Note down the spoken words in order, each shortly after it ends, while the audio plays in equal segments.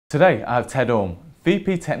Today I have Ted Orme,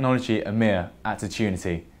 VP Technology EMEA at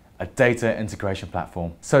Attunity, a data integration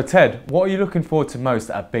platform. So Ted, what are you looking forward to most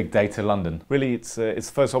at Big Data London? Really, it's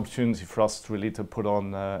the first opportunity for us to put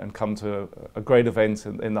on and come to a great event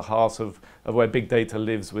in the heart of where big data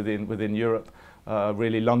lives within Europe.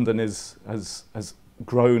 Really, London has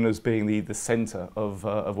grown as being the centre of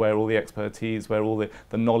where all the expertise, where all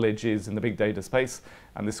the knowledge is in the big data space.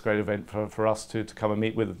 And this is a great event for us to come and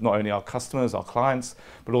meet with not only our customers, our clients,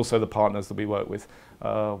 but also the partners that we work with.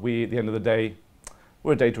 At the end of the day,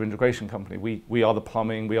 we're a data integration company. We are the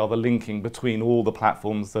plumbing, we are the linking between all the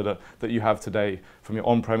platforms that you have today, from your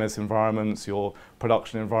on-premise environments, your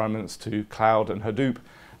production environments, to cloud and Hadoop.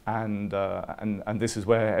 And this is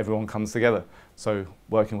where everyone comes together. So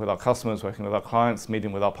working with our customers, working with our clients,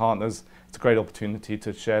 meeting with our partners, it's a great opportunity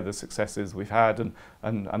to share the successes we've had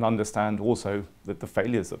and understand also the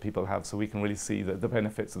failures that people have, so we can really see the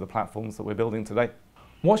benefits of the platforms that we're building today.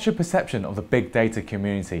 What's your perception of the big data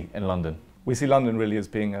community in London? We see London really as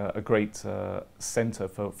being a great centre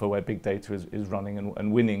for where big data is running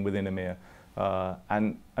and winning within EMEA.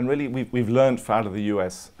 And really we've learned out of the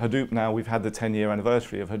US. Hadoop now, we've had the 10-year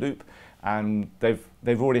anniversary of Hadoop, and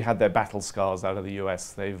they've already had their battle scars out of the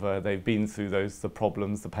US. They've been through the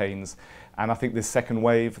problems, the pains, and I think this second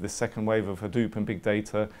wave of Hadoop and big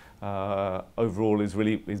data overall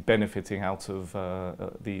is benefiting out of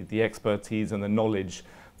the expertise and the knowledge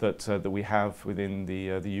that we have within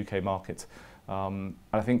the UK market.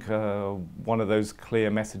 I think one of those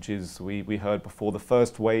clear messages we heard before, the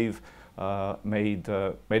first wave made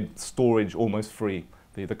storage almost free.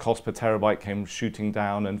 The cost per terabyte came shooting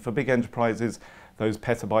down, and for big enterprises, those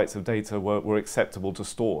petabytes of data were acceptable to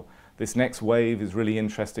store. This next wave is really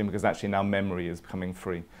interesting because actually now memory is becoming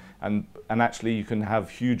free. And actually you can have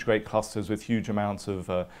huge, great clusters with huge amounts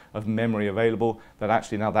of memory available, that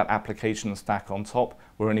actually now that application stack on top,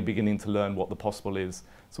 we're only beginning to learn what the possible is.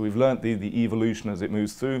 So we've learned the evolution as it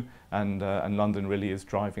moves through, and London really is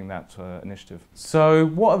driving that initiative. So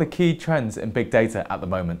what are the key trends in big data at the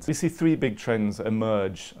moment? We see three big trends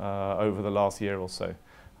emerge over the last year or so.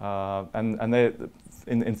 And they're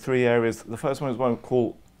in three areas. The first one is what I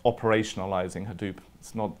call operationalizing Hadoop.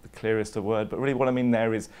 It's not the clearest of word, but really what I mean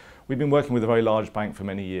there is we've been working with a very large bank for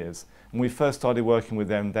many years. When we first started working with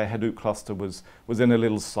them, their Hadoop cluster was in a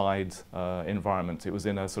little side environment. It was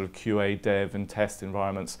in a sort of QA, dev and test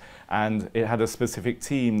environments, and it had a specific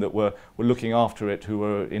team that were looking after it, who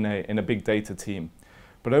were in a big data team.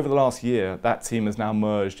 But over the last year, that team has now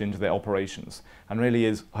merged into their operations, and really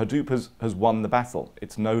Hadoop has won the battle.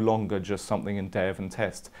 It's no longer just something in dev and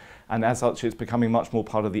test, and as such it's becoming much more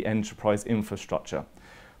part of the enterprise infrastructure.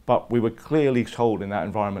 But we were clearly told in that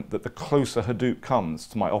environment that the closer Hadoop comes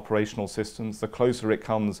to my operational systems, the closer it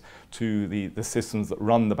comes to the systems that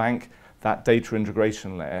run the bank, that data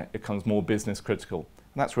integration layer, it becomes more business critical.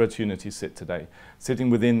 And that's where Attunity sit today, sitting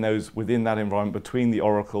within that environment between the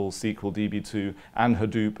Oracle, SQL, DB2 and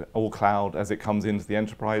Hadoop, all cloud as it comes into the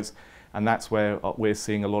enterprise. And that's where we're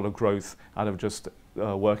seeing a lot of growth out of just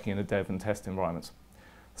working in a dev and test environment.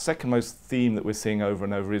 The second most theme that we're seeing over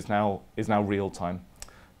and over is now real time.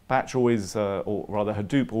 Batch always, or rather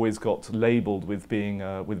Hadoop always got labelled with being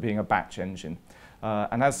a batch engine.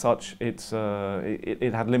 And as such, it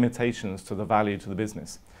had limitations to the value to the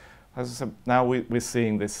business. As I said, now we're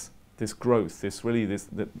seeing this growth,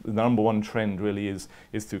 the number one trend really is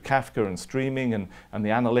through Kafka and streaming and the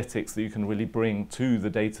analytics that you can really bring to the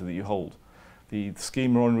data that you hold. The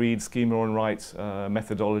schema on read, schema on write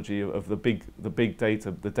methodology of the big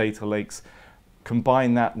data, the data lakes,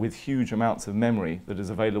 combine that with huge amounts of memory that is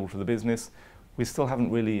available to the business. We still haven't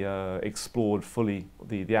really explored fully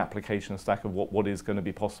the application stack of what is going to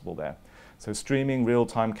be possible there. So streaming,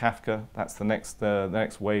 real-time Kafka, that's the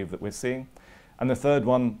next wave that we're seeing. And the third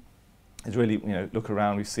one is really, look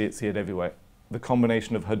around, we see it everywhere. The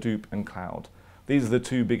combination of Hadoop and cloud. These are the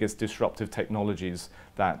two biggest disruptive technologies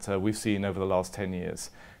that we've seen over the last 10 years.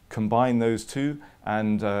 Combine those two,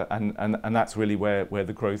 and that's really where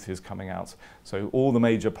the growth is coming out. So all the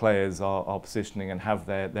major players are positioning and have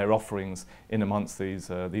their offerings in amongst these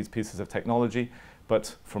pieces of technology.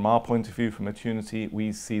 But from our point of view, from Attunity,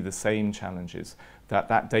 we see the same challenges.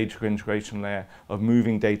 That data integration layer of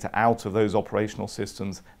moving data out of those operational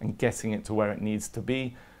systems and getting it to where it needs to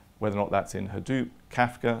be, whether or not that's in Hadoop,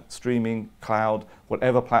 Kafka, streaming, cloud,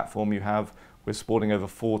 whatever platform you have, we're supporting over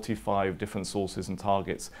 45 different sources and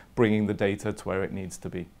targets, bringing the data to where it needs to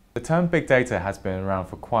be. The term big data has been around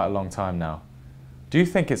for quite a long time now. Do you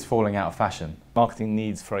think it's falling out of fashion? Marketing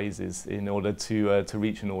needs phrases in order to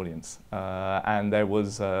reach an audience. And there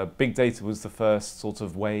was, big data was the first sort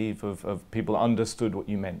of wave of people understood what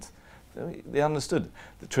you meant. they understood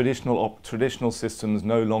the traditional systems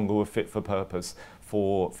no longer were fit for purpose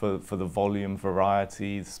for the volume,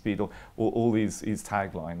 variety, the speed, all these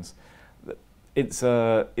taglines.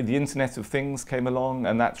 The Internet of Things came along,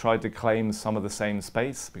 and that tried to claim some of the same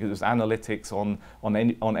space because it was analytics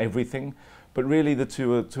on everything. But really, the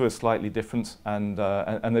two are slightly different, and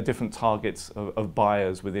the different targets of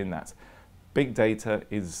buyers within that. Big data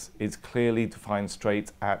is clearly defined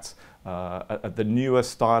straight at the newer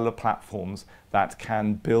style of platforms that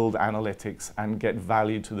can build analytics and get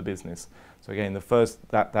value to the business. So again, the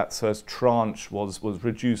first tranche was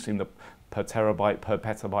reducing the per terabyte, per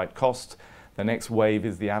petabyte cost. The next wave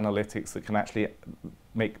is the analytics that can actually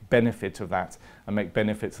make benefit of that and make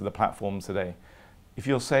benefit to the platforms today. If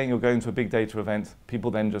you're saying you're going to a big data event,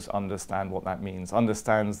 people then just understand what that means,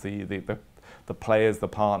 understands the players, the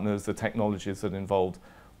partners, the technologies that are involved.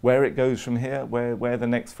 Where it goes from here, where the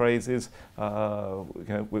next phase is,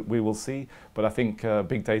 we will see. But I think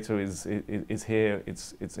big data is here.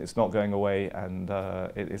 It's not going away, and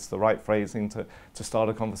it's the right phrasing to start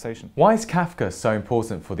a conversation. Why is Kafka so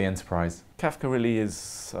important for the enterprise? Kafka really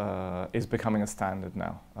is becoming a standard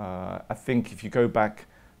now. I think if you go back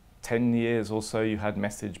 10 years or so, you had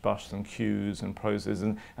message bus and queues and processes,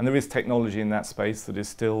 and there is technology in that space that is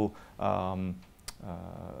still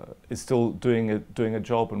doing a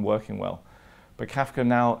job and working well. But Kafka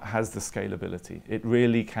now has the scalability. It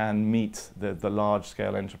really can meet the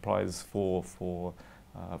large-scale enterprise for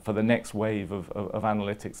the next wave of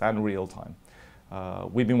analytics and real-time.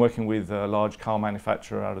 We've been working with a large car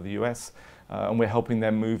manufacturer out of the US, and we're helping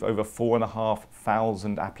them move over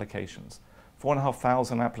 4,500 applications.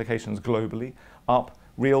 4,500 applications globally up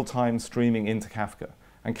real-time streaming into Kafka.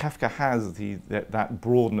 And Kafka has that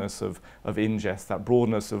broadness of ingest, that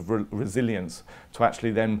broadness of resilience to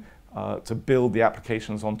actually then to build the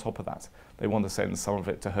applications on top of that. They want to send some of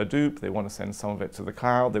it to Hadoop, they want to send some of it to the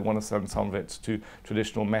cloud, they want to send some of it to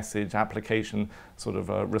traditional message application sort of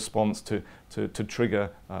response to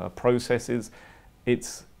trigger processes.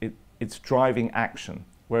 It's driving action,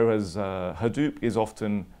 whereas Hadoop is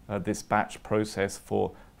often this batch process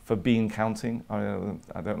for bean counting.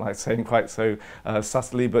 I don't like saying quite so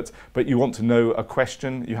subtly, but you want to know a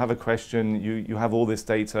question, you have a question, you have all this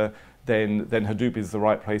data, then Hadoop is the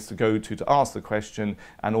right place to go to ask the question,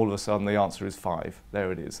 and all of a sudden the answer is 5.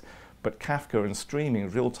 There it is. But Kafka and streaming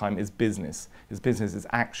real time is business. Business is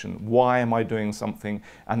action. Why am I doing something?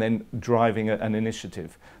 And then driving an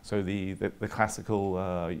initiative. So the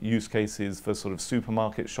classical use cases for sort of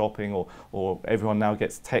supermarket shopping, or everyone now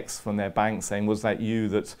gets texts from their bank saying, was that you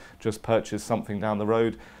that just purchased something down the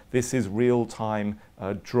road? This is real time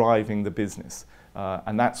driving the business.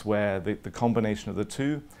 And that's where the combination of the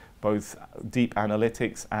two, both deep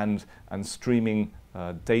analytics and streaming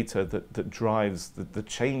data that drives the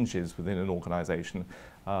changes within an organization.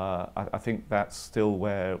 I think that's still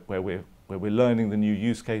where we're learning the new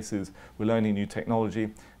use cases, we're learning new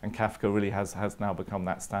technology, and Kafka really has now become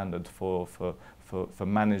that standard for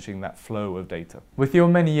managing that flow of data. With your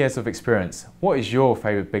many years of experience, what is your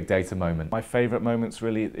favorite big data moment? My favorite moments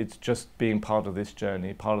really, it's just being part of this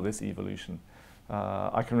journey, part of this evolution.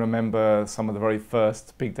 I can remember some of the very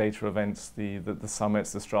first big data events, the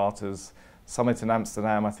summits, the Stratas. Summit in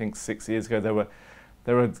Amsterdam, I think 6 years ago, there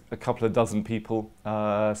were a couple of dozen people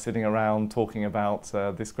sitting around talking about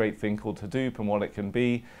this great thing called Hadoop and what it can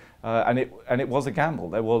be, and it was a gamble.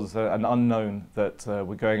 There was an unknown that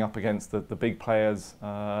we're going up against the big players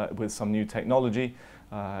with some new technology,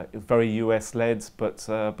 very US led, but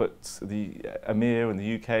the EMEA and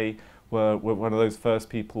the UK were one of those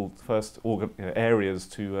first areas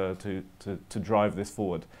to drive this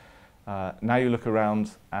forward. Now you look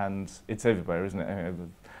around and it's everywhere, isn't it?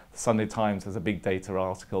 The Sunday Times has a big data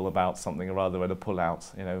article about something or other and a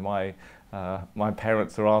pullout. You know, my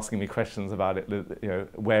parents are asking me questions about it. You know,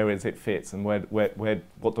 where is it fits and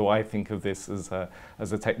what do I think of this as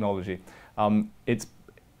a technology?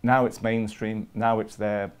 Now it's mainstream, now it's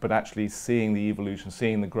there, but actually seeing the evolution,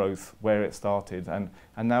 seeing the growth, where it started, and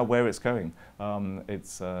now where it's going.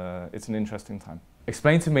 It's an interesting time.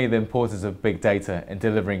 Explain to me the importance of big data in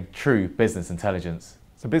delivering true business intelligence.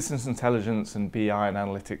 So business intelligence and BI and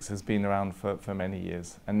analytics has been around for many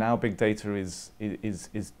years, and now big data is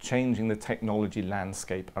changing the technology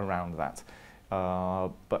landscape around that.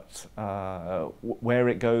 But where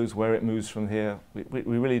it goes, where it moves from here,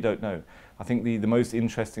 we really don't know. I think the most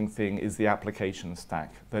interesting thing is the application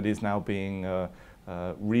stack that is now being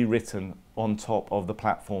rewritten on top of the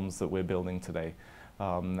platforms that we're building today.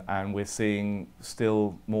 And we're seeing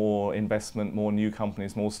still more investment, more new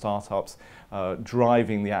companies, more startups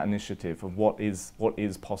driving that initiative of what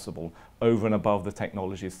is possible over and above the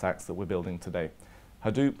technology stacks that we're building today.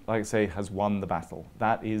 Hadoop, like I say, has won the battle.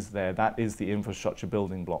 That is there. That is the infrastructure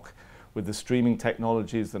building block. With the streaming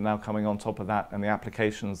technologies that are now coming on top of that and the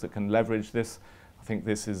applications that can leverage this, I think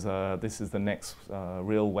this is the next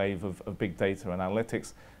real wave of big data and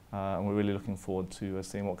analytics. And we're really looking forward to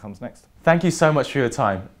seeing what comes next. Thank you so much for your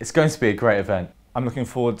time. It's going to be a great event. I'm looking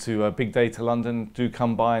forward to Big Data London. Do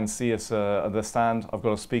come by and see us at the stand. I've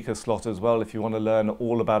got a speaker slot as well. If you want to learn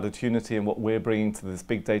all about Attunity and what we're bringing to this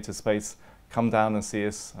big data space, come down and see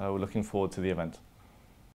us. We're looking forward to the event.